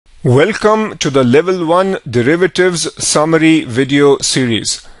Welcome to the Level 1 Derivatives Summary video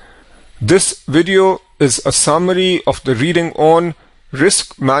series. This video is a summary of the reading on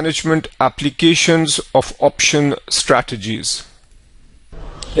risk management applications of option strategies.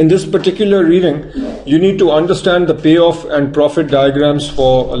 In this particular reading, you need to understand the payoff and profit diagrams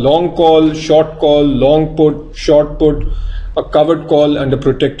for a long call, short call, long put, short put, a covered call, and a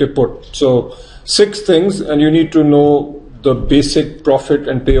protective put. So 6 things, and you need to know the basic profit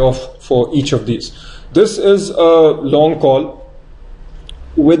and payoff for each of these. This is a long call.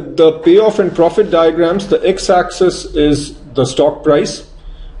 With the payoff and profit diagrams, the x-axis is the stock price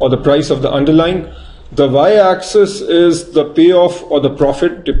or the price of the underlying. The y-axis is the payoff or the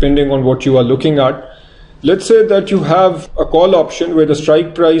profit, depending on what you are looking at. Let's say that you have a call option where the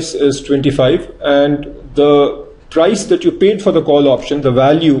strike price is 25 and the price that you paid for the call option, the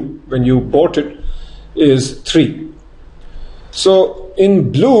value when you bought it, is 3. So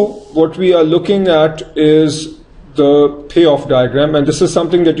in blue, what we are looking at is the payoff diagram, and this is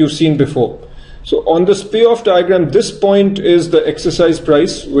something that you've seen before. So on this payoff diagram, this point is the exercise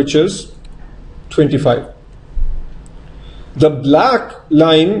price, which is 25. The black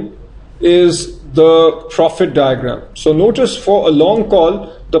line is the profit diagram. So notice for a long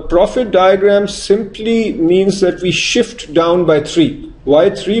call, the profit diagram simply means that we shift down by 3. Why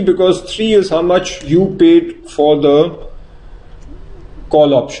 3? Because 3 is how much you paid for the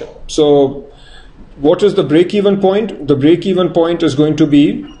call option. So what is the break-even point? The break-even point is going to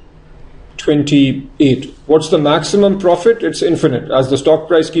be 28. What's the maximum profit? It's infinite. As the stock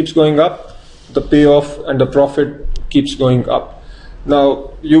price keeps going up, the payoff and the profit keeps going up.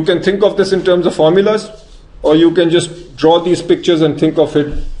 Now, you can think of this in terms of formulas, or you can just draw these pictures and think of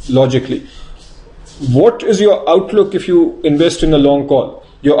it logically. What is your outlook if you invest in a long call?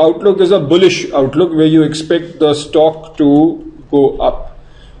 Your outlook is a bullish outlook where you expect the stock to go up.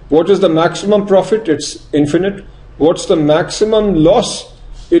 What is the maximum profit? It's infinite. What's the maximum loss?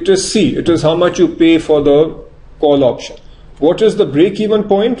 It is C. It is how much you pay for the call option. What is the break-even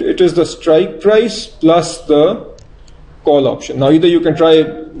point? It is the strike price plus the call option. Now either you can try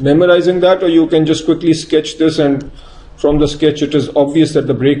memorizing that, or you can just quickly sketch this, and from the sketch it is obvious that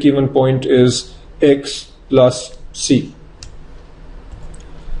the break-even point is X plus C.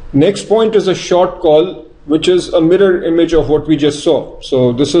 Next point is a short call, which is a mirror image of what we just saw.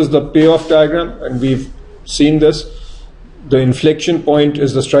 So this is the payoff diagram, and we've seen this. The inflection point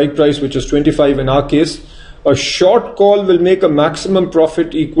is the strike price, which is 25 in our case. A short call will make a maximum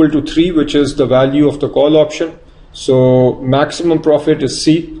profit equal to 3, which is the value of the call option. So maximum profit is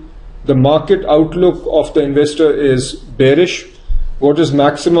C. The market outlook of the investor is bearish. What is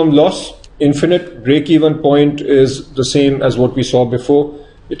maximum loss? Infinite. Break-even point is the same as what we saw before.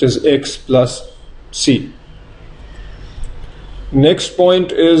 It is X plus C. Next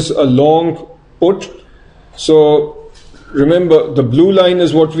point is a long put. So remember, the blue line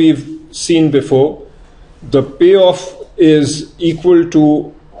is what we've seen before. The payoff is equal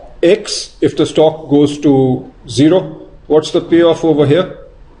to X if the stock goes to 0. What's the payoff over here?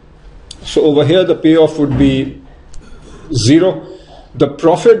 So over here the payoff would be 0. The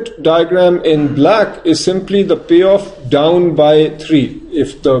profit diagram in black is simply the payoff down by 3.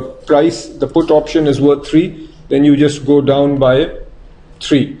 If the price, the put option is worth 3, then you just go down by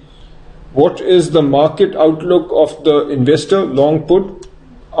 3. What is the market outlook of the investor? Long put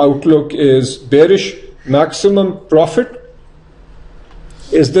outlook is bearish. Maximum profit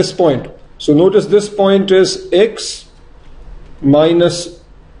is this point. So notice this point is X minus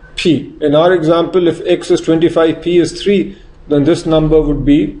P. In our example, if X is 25, P is 3, then this number would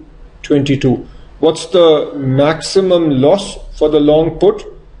be 22. What's the maximum loss for the long put?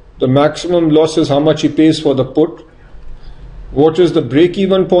 The maximum loss is how much he pays for the put. What is the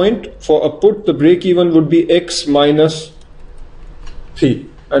break-even point? For a put, the break-even would be X minus P.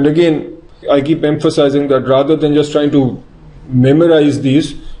 And again, I keep emphasizing that rather than just trying to memorize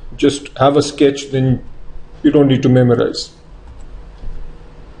these, just have a sketch, then you don't need to memorize.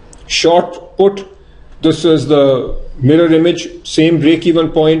 Short put, this is the mirror image, same break-even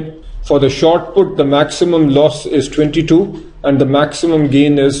point. For the short put, the maximum loss is 22, and the maximum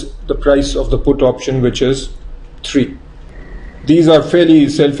gain is the price of the put option, which is 3. These are fairly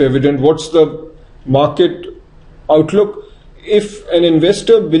self-evident. What's the market outlook? If an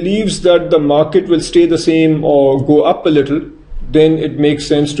investor believes that the market will stay the same or go up a little, then it makes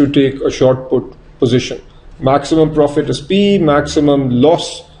sense to take a short put position. Maximum profit is P, maximum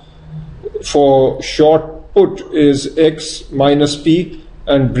loss for short put is X minus P,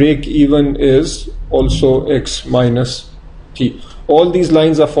 and break even is also X minus P. All these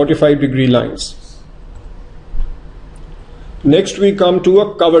lines are 45-degree lines. Next we come to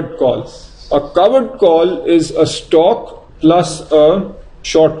a covered call. A covered call is a stock plus a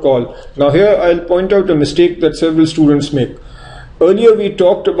short call. Now here I'll point out a mistake that several students make. Earlier we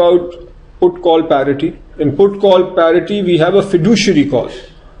talked about put call parity. In put call parity we have a fiduciary call.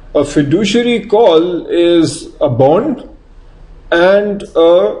 A fiduciary call is a bond and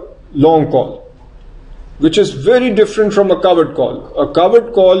a long call, which is very different from a covered call. A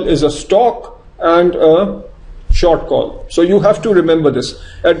covered call is a stock and a short call. So you have to remember this.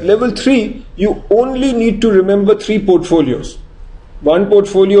 At level 3, you only need to remember 3 portfolios. One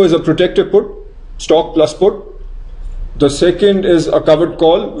portfolio is a protected put, stock plus put. The second is a covered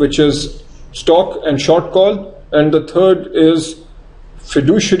call, which is stock and short call. And the third is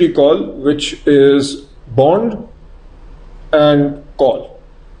fiduciary call, which is bond and call.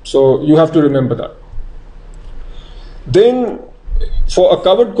 So you have to remember that. Then for a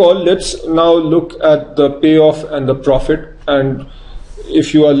covered call, let's now look at the payoff and the profit. And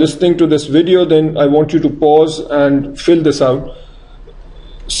if you are listening to this video, then I want you to pause and fill this out.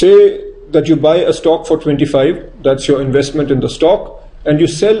 Say that you buy a stock for 25, that's your investment in the stock, and you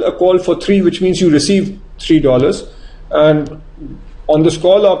sell a call for 3, which means you receive $3. And on this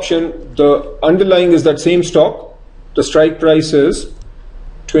call option, the underlying is that same stock. The strike price is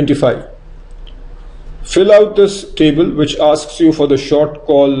 25. Fill out this table which asks you for the short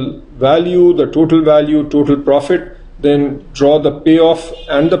call value, the total value, total profit, then draw the payoff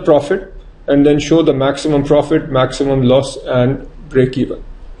and the profit, and then show the maximum profit, maximum loss and break even.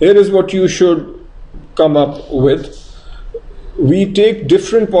 Here is what you should come up with. We take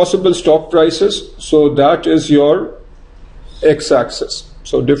different possible stock prices, so that is your x-axis.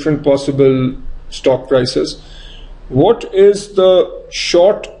 So different possible stock prices. What is the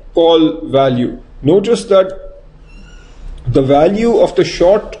short call value? Notice that the value of the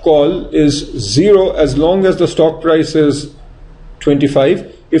short call is 0 as long as the stock price is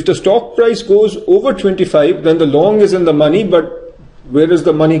 25. If the stock price goes over 25, then the long is in the money, but where is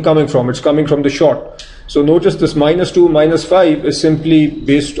the money coming from? It's coming from the short. So notice this -2, -5 is simply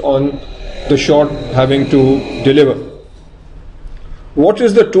based on the short having to deliver. What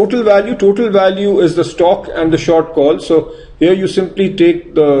is the total value? Total value is the stock and the short call. So here you simply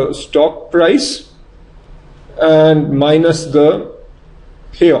take the stock price and minus the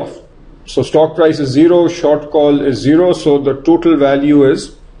payoff. So stock price is 0, short call is 0, so the total value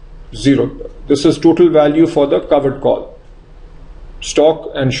is 0. This is total value for the covered call,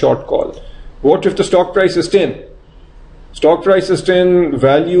 stock and short call. What if the stock price is 10? Stock price is 10,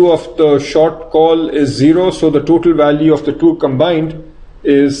 value of the short call is 0, so the total value of the two combined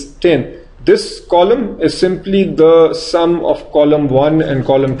is 10. This column is simply the sum of column 1 and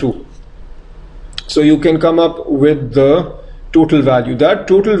column 2. So you can come up with the total value. That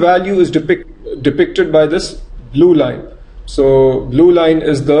total value is depicted by this blue line. So blue line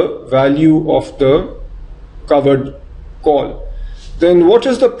is the value of the covered call. Then what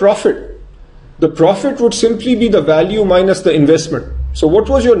is the profit? The profit would simply be the value minus the investment. So what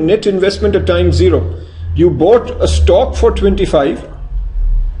was your net investment at time 0? You bought a stock for 25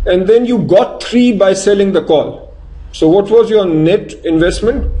 and then you got 3 by selling the call. So what was your net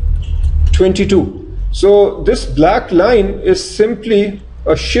investment? 22. So this black line is simply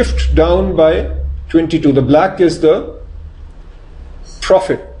a shift down by 22. The black is the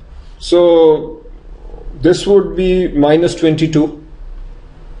profit. So this would be minus 22.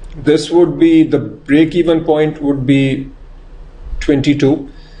 This would be the break-even point would be 22.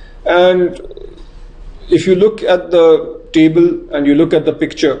 And if you look at the table and you look at the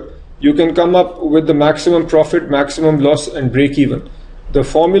picture, you can come up with the maximum profit, maximum loss and break-even. The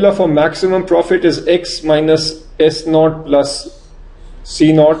formula for maximum profit is x minus S naught plus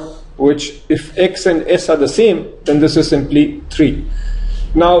C naught, which if x and S are the same, then this is simply 3.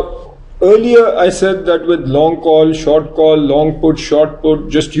 Now, earlier I said that with long call, short call, long put, short put,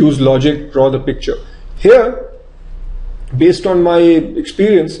 just use logic, draw the picture. Here, based on my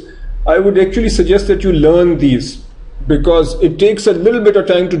experience, I would actually suggest that you learn these, because it takes a little bit of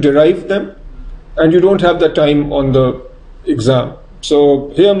time to derive them and you don't have that time on the exam.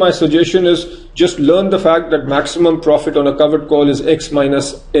 So here my suggestion is just learn the fact that maximum profit on a covered call is x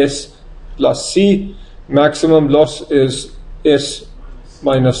minus S plus C, maximum loss is S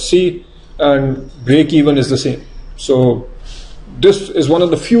minus C, and break even is the same. So this is one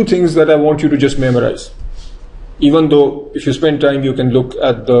of the few things that I want you to just memorize, even though if you spend time you can look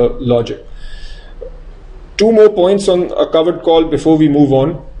at the logic. 2 more points on a covered call before we move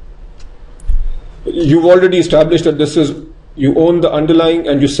on. You've already established that this is, you own the underlying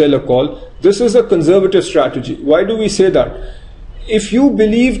and you sell a call. This is a conservative strategy. Why do we say that? If you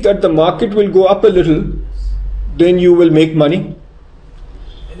believe that the market will go up a little, then you will make money.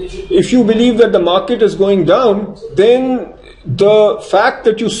 If you believe that the market is going down, then the fact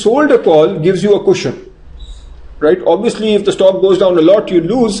that you sold a call gives you a cushion, right? Obviously, if the stock goes down a lot, you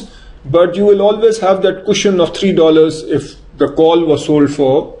lose, but you will always have that cushion of $3 if the call was sold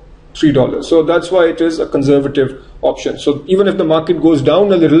for $3. So that's why it is a conservative option. So even if the market goes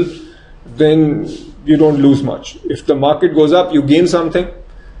down a little, then you don't lose much. If the market goes up, you gain something,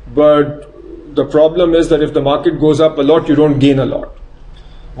 but the problem is that if the market goes up a lot, you don't gain a lot.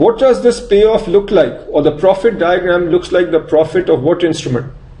 What does this payoff look like? Or the profit diagram looks like the profit of what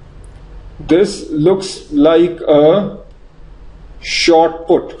instrument? This looks like a short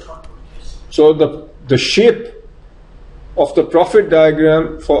put. So the shape of the profit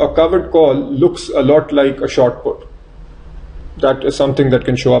diagram for a covered call looks a lot like a short put. That is something that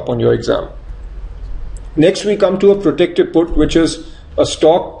can show up on your exam. Next we come to a protective put, which is a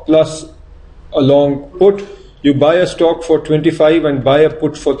stock plus a long put. You buy a stock for 25 and buy a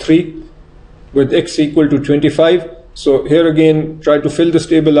put for 3 with X equal to 25. So here again, try to fill this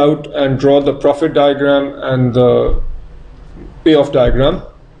table out and draw the profit diagram and the payoff diagram.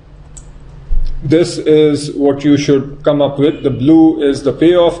 This is what you should come up with. The blue is the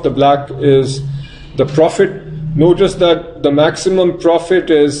payoff, the black is the profit. Notice that the maximum profit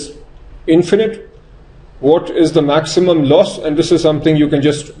is infinite. What is the maximum loss? And this is something you can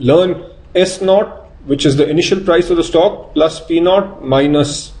just learn. S0, which is the initial price of the stock, plus P0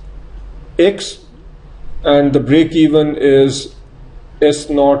 minus X, and the break even is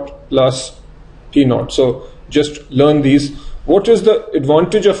S0 plus P0. So just learn these. What is the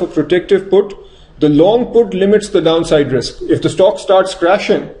advantage of a protective put? The long put limits the downside risk. If the stock starts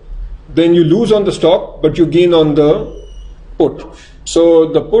crashing, then you lose on the stock, but you gain on the put.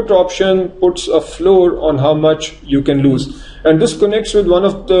 So the put option puts a floor on how much you can lose. And this connects with one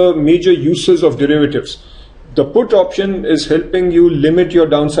of the major uses of derivatives. The put option is helping you limit your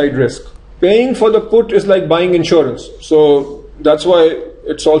downside risk. Paying for the put is like buying insurance. So that's why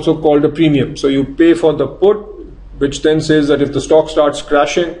it's also called a premium. So you pay for the put, which then says that if the stock starts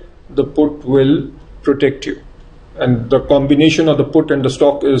crashing, the put will protect you. And the combination of the put and the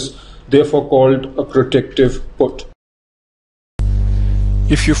stock is therefore called a protective put.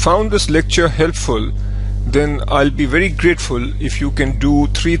 If you found this lecture helpful, then I'll be very grateful if you can do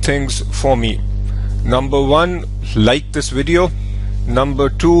 3 things for me. Number 1, like this video. Number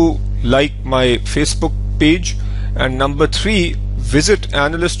 2, like my Facebook page. And number 3, visit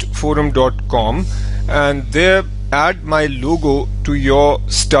analystforum.com and there add my logo to your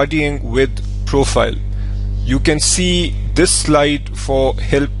studying with profile. You can see this slide for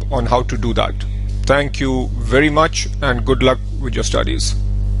help on how to do that. Thank you very much and good luck with your studies.